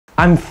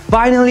I'm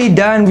finally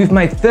done with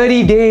my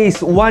 30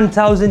 days,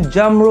 1000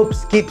 jump rope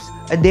skips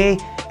a day,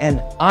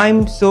 and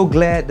I'm so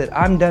glad that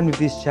I'm done with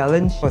this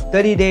challenge. For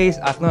 30 days,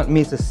 I've not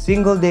missed a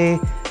single day,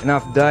 and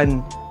I've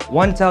done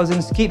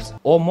 1000 skips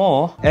or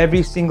more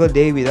every single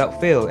day without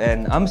fail.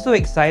 And I'm so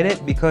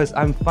excited because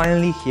I'm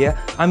finally here.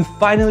 I'm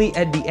finally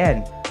at the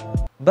end.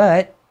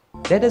 But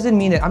that doesn't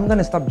mean that I'm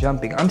gonna stop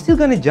jumping. I'm still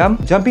gonna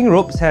jump. Jumping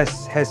ropes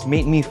has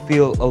made me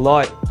feel a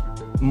lot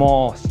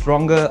more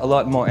stronger, a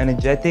lot more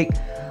energetic.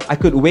 I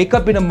could wake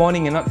up in the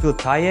morning and not feel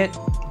tired,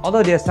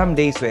 although there are some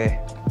days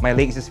where my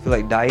legs just feel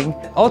like dying.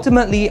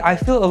 Ultimately, I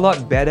feel a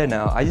lot better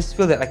now. I just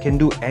feel that I can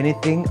do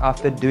anything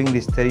after doing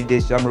this 30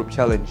 days jump rope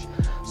challenge.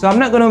 So I'm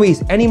not gonna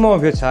waste any more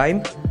of your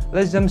time.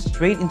 Let's jump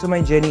straight into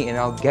my journey and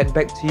I'll get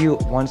back to you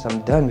once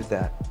I'm done with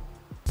that.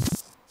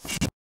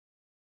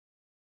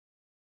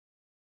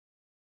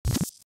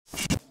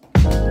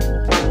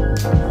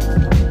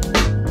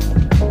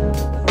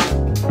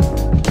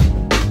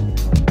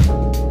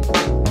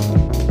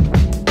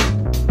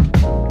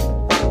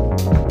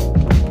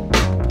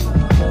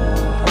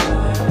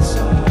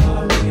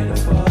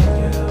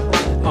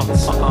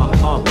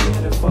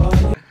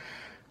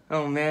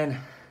 Oh man.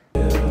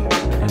 Yeah.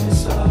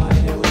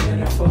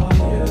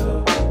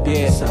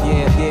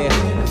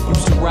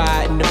 Used to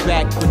ride in the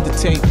back with the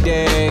tape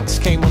decks.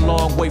 Came a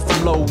long way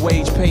from low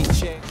wage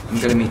paycheck. I'm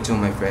gonna meet two of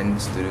my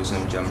friends to do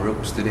some jump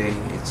ropes today.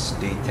 It's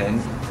day 10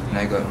 and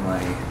I got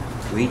my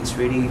weights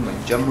ready, my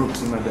jump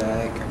ropes in my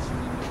bag.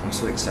 I'm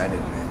so excited,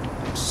 man.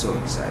 I'm so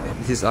excited.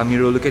 This is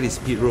Amirul. Look at his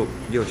speed rope.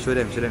 Yo, show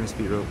them his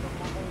speed rope.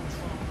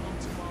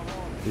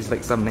 It's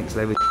like some next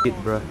level shit,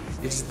 bro.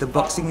 It's the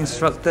boxing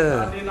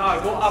instructor.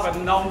 Go up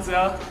and down,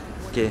 yeah.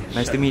 Okay,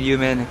 nice to meet you,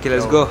 man. Okay,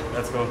 let's go.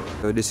 Let's go.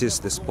 So this is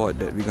the spot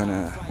that we're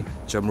gonna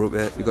jump rope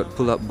at. We got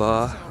pull-up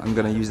bar. I'm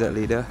gonna use that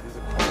later.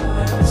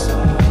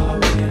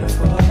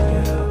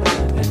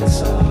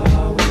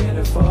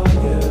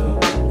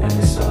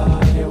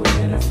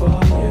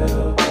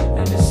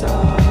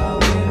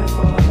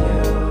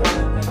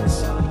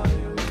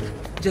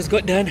 Just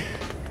got done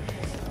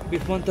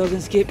with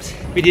 1000 skips.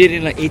 We did it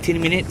in like 18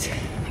 minutes.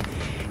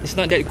 It's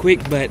not that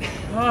quick, but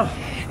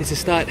it's a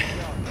start.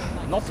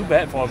 Not too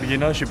bad for a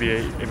beginner. Should be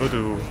able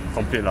to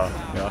complete lah.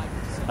 Yeah.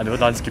 I never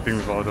done skipping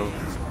before though.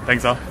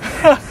 Thanks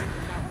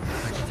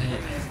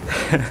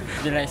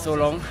Been like so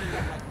long.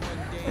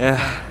 Yeah.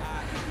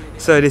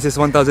 So this is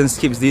 1000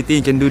 skips. Do you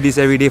think you can do this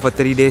every day for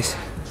 30 days?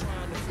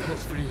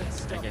 Hopefully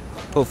I can.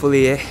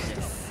 Hopefully, eh?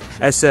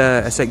 As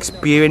an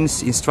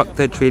experienced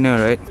instructor trainer,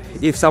 right?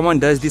 If someone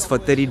does this for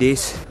 30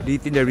 days, do you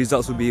think the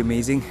results will be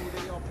amazing?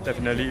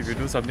 Definitely, if you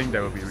do something,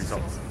 there will be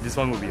results. This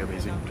one will be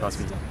amazing, trust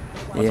me.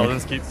 Yeah. 1000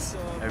 skips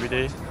every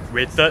day,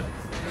 weighted.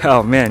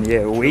 Oh man,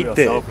 yeah, Do weighted.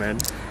 yourself, man.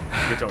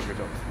 Good job.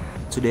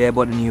 Today I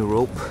bought a new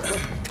rope.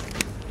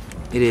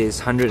 It is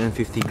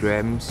 150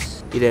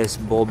 grams. It has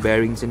ball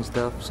bearings and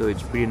stuff, so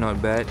it's pretty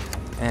not bad.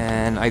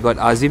 And I got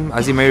Hazim.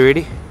 Hazim, are you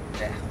ready?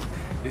 Yeah.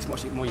 This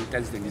much more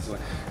intense than this one.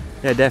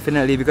 Yeah,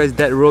 definitely, because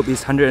that rope is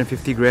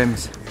 150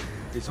 grams.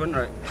 This one,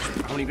 right?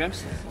 How many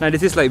grams? Now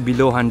this is like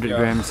below 100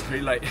 grams.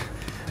 Really light.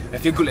 I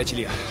feel good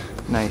actually.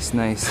 Nice.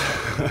 So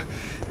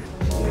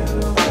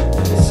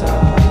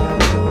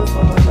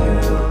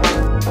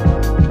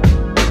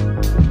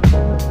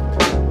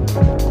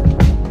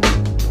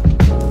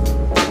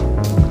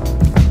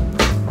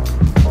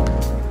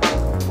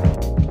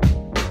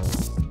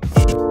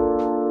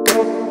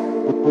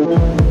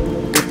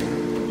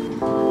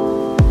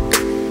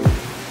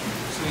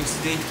it's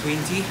day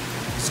 20.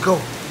 Let's go.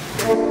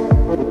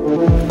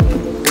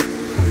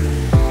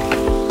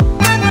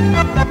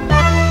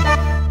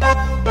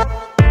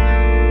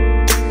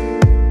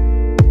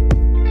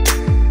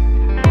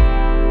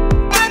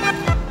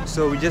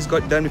 So we just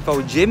got done with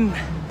our gym,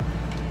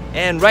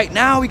 and right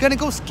now we're gonna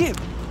go skip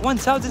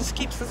 1000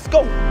 skips. Let's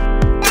go.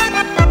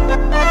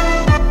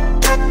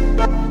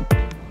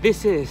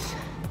 This is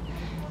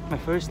my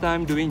first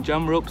time doing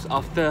jump ropes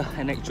after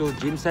an actual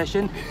gym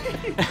session.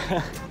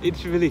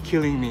 It's really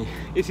killing me.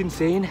 It's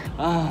insane.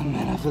 Oh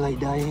man, I feel like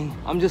dying.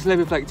 I'm just left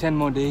with like 10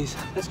 more days.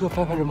 Let's go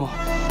 500 more.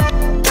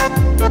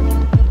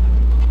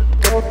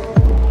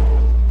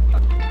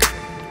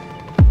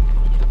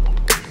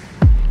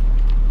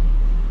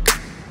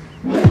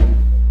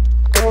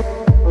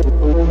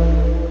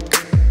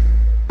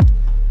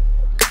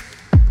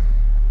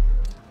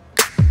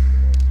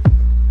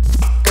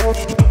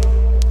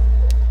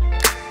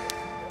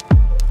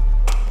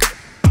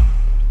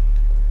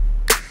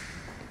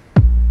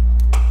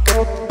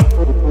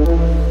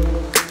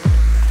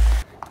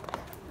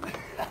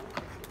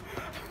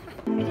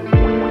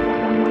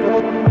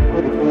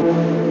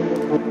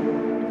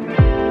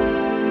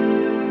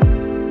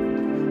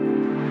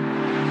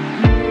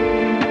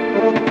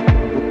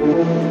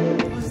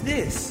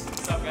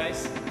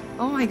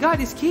 my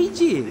god, it's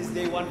KG! This is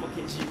day 1 for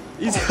KG.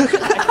 I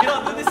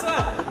cannot do this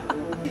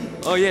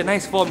one! Oh yeah,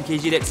 nice form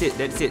KG, that's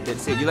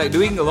it. You're like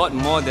doing a lot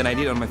more than I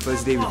did on my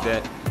first day with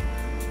that.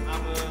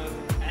 I'm an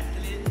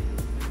athlete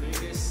doing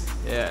this.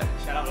 Yeah.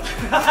 Shut up.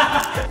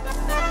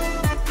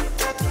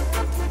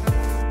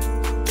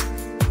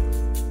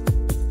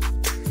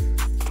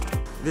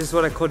 This is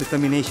what I call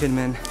determination,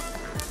 man.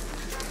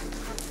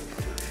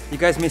 You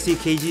guys may see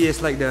KG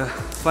as like the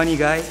funny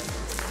guy,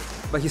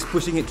 but he's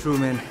pushing it through,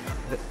 man.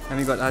 And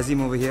we got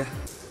Hazim over here.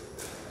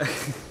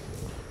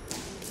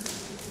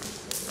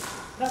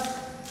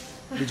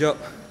 Good job.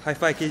 High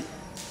five, KG.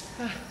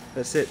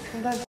 That's it.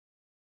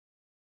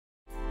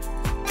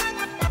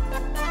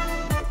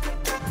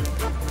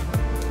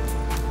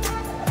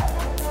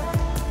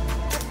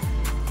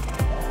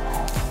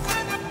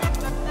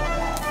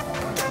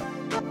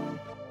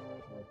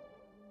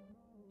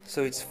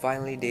 So it's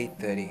finally day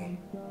 30.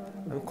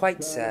 I'm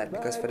quite sad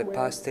because for the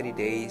past 30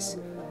 days,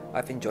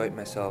 I've enjoyed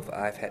myself.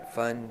 I've had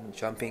fun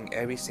jumping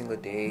every single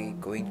day,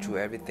 going through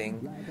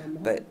everything.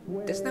 But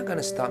that's not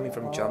gonna stop me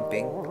from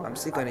jumping. I'm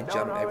still gonna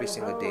jump every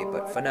single day.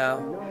 But for now,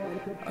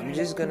 I'm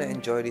just gonna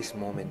enjoy this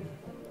moment.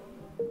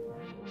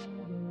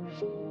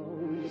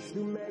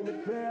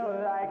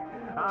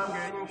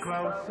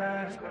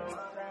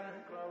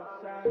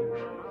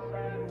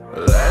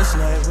 Last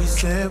night we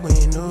said we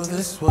knew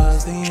this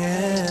was the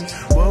end.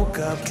 Woke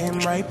up, came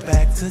right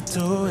back to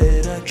do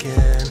it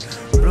again.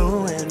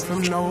 Blew in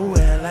from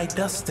nowhere like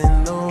dust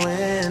in the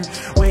wind,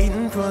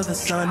 waiting for the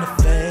sun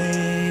to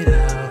fade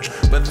out.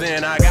 But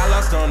then I got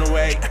lost on the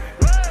way.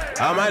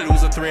 I might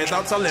lose a thread,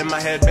 thoughts all in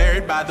my head,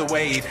 buried by the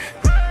weight.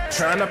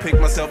 Trying to pick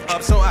myself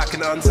up so I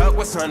can untuck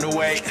what's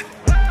underway.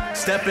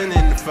 Stepping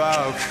in the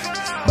fog,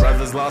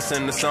 brothers lost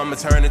in the summer,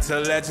 turning to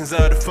legends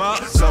of the fall.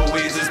 So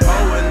we just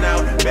pouring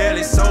out,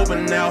 barely sober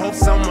now. Hope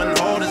someone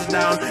hold us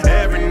down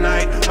every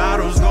night.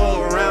 Bottles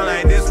go around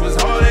like this was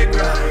holy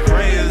ground.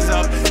 Prayers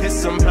up, hit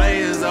some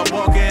players up,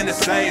 walk in the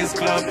Sayers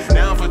Club.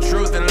 Down for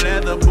truth and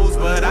leather boots,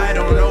 but I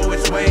don't know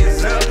which way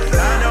is up.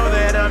 I know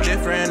that I'm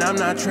different, I'm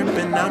not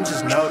tripping, I'm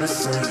just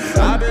noticing.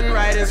 I've been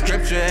writing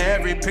scripture,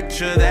 every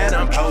picture that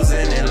I'm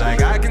posing in,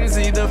 like I can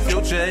see the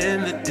future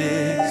in the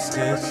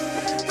distance.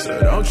 So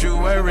don't you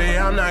worry,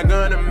 I'm not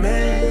gonna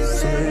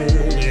miss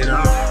it, you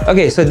know?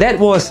 Okay, so that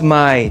was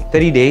my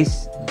 30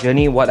 days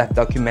journey, what I've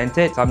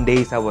documented. Some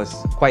days I was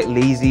quite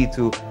lazy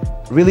to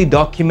really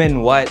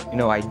document what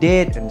I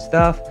did and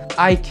stuff.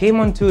 I came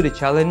onto the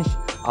challenge,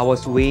 I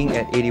was weighing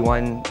at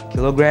 81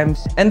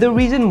 kilograms. And the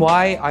reason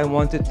why I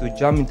wanted to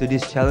jump into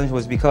this challenge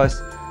was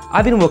because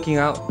I've been working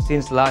out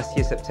since last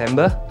year,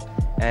 September.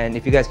 And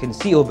if you guys can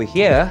see over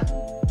here,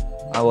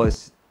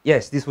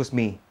 yes, this was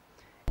me.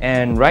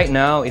 And right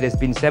now, it has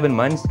been 7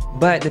 months.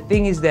 But the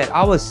thing is that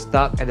I was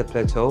stuck at a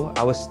plateau.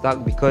 I was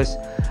stuck because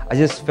I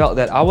just felt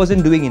that I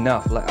wasn't doing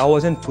enough. Like I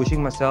wasn't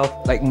pushing myself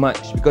like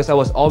much because I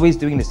was always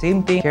doing the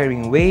same thing,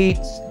 carrying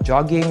weights,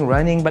 jogging,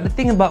 running. But the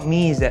thing about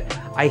me is that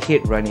I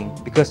hate running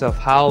because of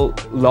how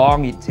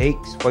long it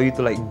takes for you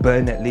to like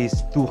burn at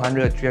least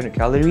 200 or 300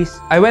 calories.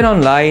 I went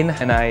online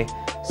and I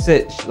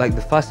search like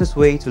the fastest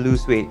way to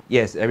lose weight.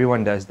 Yes,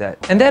 everyone does that.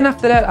 And then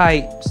after that,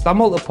 I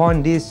stumbled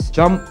upon this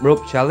jump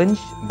rope challenge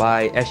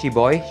by Ashy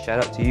Boy.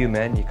 Shout out to you,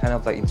 man. You kind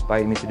of like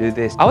inspired me to do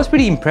this. I was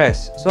pretty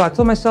impressed. So I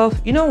told myself,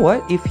 you know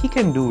what? If he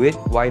can do it,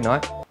 why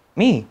not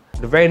me?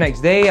 The very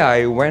next day,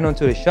 I went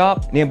onto the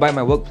shop nearby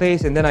my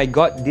workplace and then I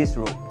got this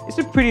rope. It's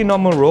a pretty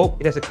normal rope.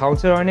 It has a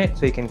counter on it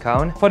so you can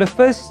count. For the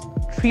first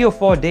 3 or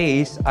 4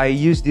 days, I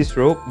used this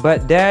rope,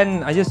 but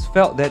then I just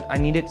felt that I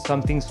needed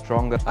something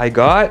stronger.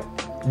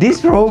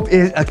 This rope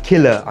is a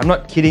killer. I'm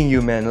not kidding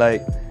you, man.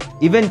 Like,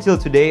 even till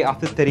today,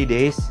 after 30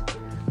 days,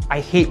 I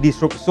hate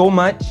this rope so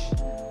much,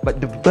 but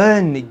the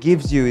burn it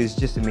gives you is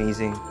just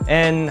amazing.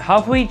 And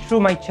halfway through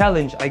my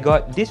challenge, I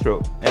got this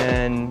rope.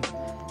 And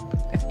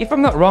if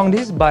I'm not wrong,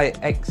 this is by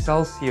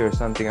Excelsior or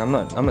something. I'm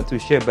not too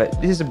sure, but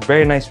this is a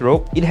very nice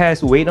rope. It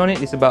has weight on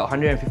it. It's about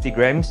 150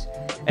 grams.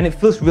 And it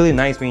feels really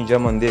nice when you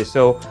jump on this.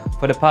 So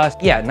for the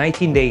past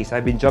 19 days,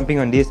 I've been jumping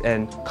on this.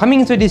 And coming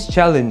into this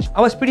challenge,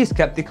 I was pretty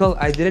skeptical.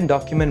 I didn't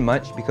document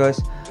much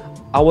because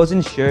I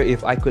wasn't sure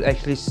if I could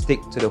actually stick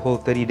to the whole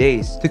 30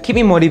 days. To keep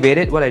me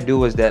motivated, what I do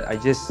was that I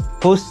just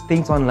post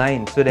things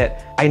online so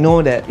that I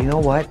know that, you know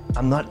what,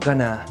 I'm not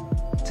gonna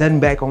turn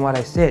back on what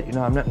I said.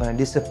 I'm not gonna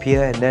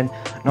disappear and then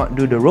not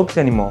do the ropes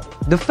anymore.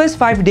 The first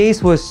 5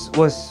 days was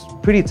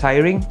pretty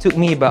tiring. Took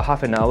me about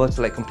half an hour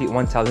to like complete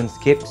 1,000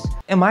 skips.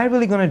 Am I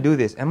really gonna do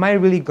this? Am I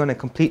really gonna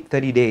complete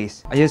 30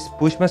 days? I just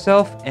pushed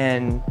myself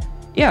and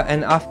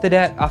and after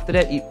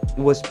that it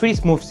was pretty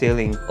smooth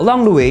sailing.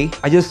 Along the way,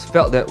 I just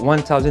felt that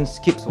 1,000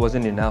 skips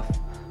wasn't enough.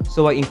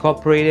 So I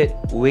incorporated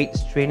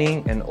weights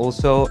training and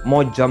also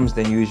more jumps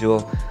than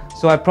usual.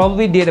 So I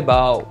probably did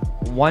about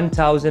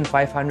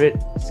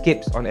 1,500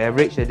 skips on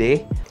average a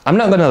day. I'm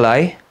not gonna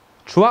lie,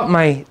 throughout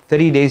my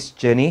 30 days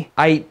journey,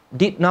 I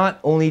did not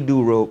only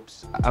do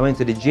ropes. I went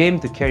to the gym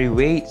to carry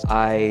weights.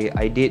 I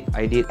did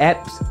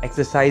abs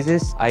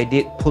exercises. I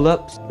did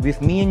pull-ups.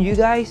 With me and you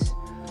guys,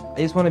 I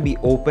just want to be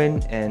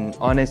open and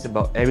honest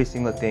about every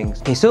single thing.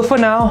 Okay, so for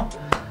now,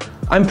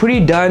 I'm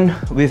pretty done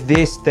with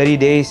this 30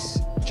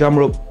 days jump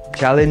rope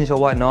challenge or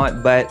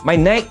whatnot, but my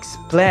next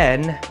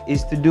plan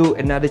is to do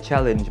another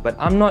challenge, but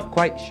I'm not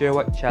quite sure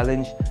what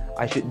challenge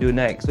I should do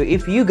next. So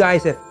if you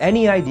guys have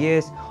any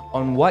ideas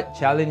on what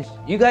challenge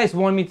you guys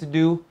want me to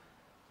do,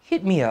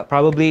 hit me up.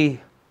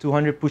 Probably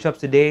 200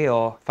 push-ups a day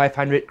or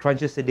 500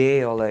 crunches a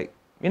day, or like,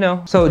 you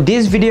know. So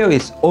this video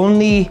is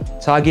only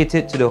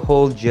targeted to the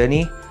whole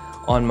journey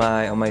on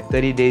my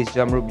 30 days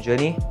jump rope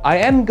journey. I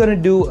am gonna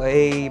do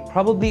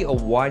probably a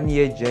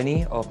 1-year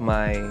journey of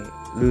my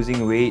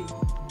losing weight,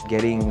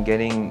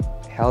 getting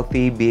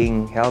healthy,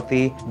 being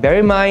healthy. Bear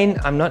in mind,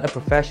 I'm not a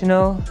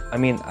professional. I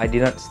mean, I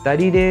did not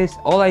study this.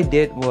 All I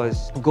did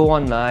was go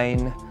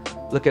online,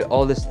 look at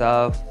all the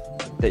stuff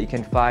that you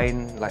can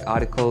find, like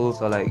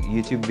articles or like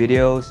YouTube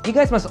videos. You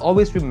guys must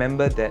always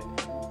remember that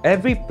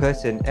every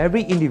person,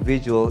 every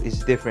individual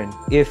is different.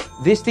 If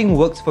this thing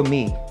works for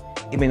me,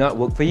 it may not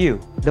work for you.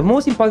 The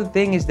most important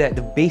thing is that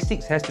the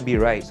basics has to be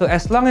right. So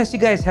as long as you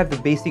guys have the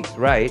basics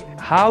right,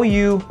 how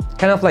you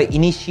kind of like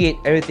initiate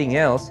everything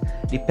else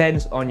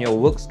depends on your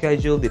work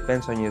schedule,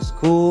 depends on your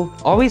school.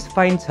 Always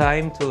find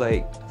time to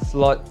like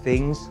slot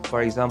things.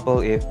 For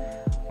example, if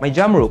my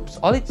jump ropes,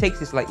 all it takes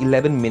is like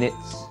 11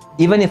 minutes.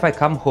 Even if I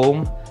come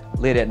home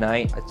late at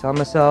night, I tell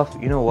myself,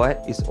 you know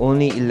what, it's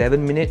only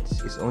 11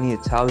 minutes, it's only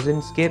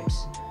 1,000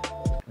 skips.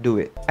 Do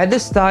it. At the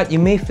start, you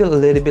may feel a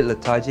little bit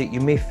lethargic.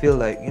 You may feel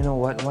like, you know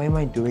what, why am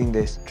I doing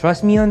this?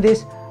 Trust me on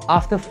this,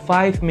 after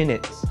 5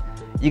 minutes,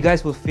 you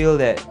guys will feel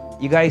that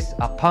you guys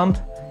are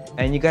pumped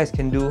and you guys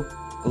can do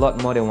a lot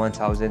more than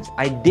 1,000.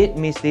 I did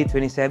miss day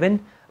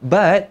 27,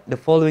 but the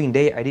following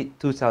day I did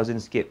 2,000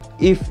 skips.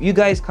 If you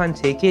guys can't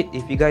take it,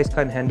 if you guys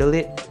can't handle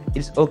it,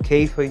 it's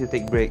okay for you to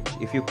take breaks.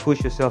 If you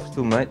push yourself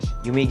too much,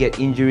 you may get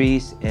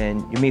injuries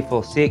and you may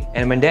fall sick,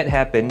 and when that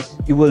happens,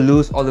 you will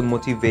lose all the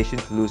motivation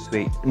to lose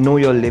weight. Know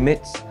your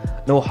limits,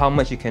 know how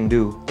much you can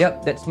do.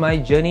 Yep, that's my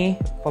journey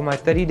for my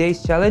 30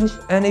 days challenge.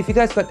 And if you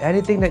guys got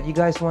anything that you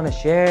guys want to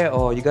share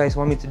or you guys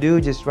want me to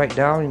do, just write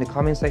down in the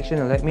comment section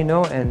and let me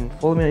know, and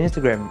follow me on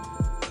Instagram.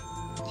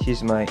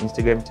 Here's my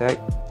Instagram tag.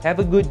 Have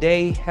a good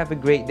day, have a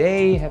great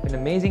day, have an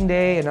amazing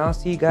day, and I'll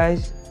see you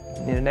guys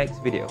in the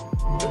next video.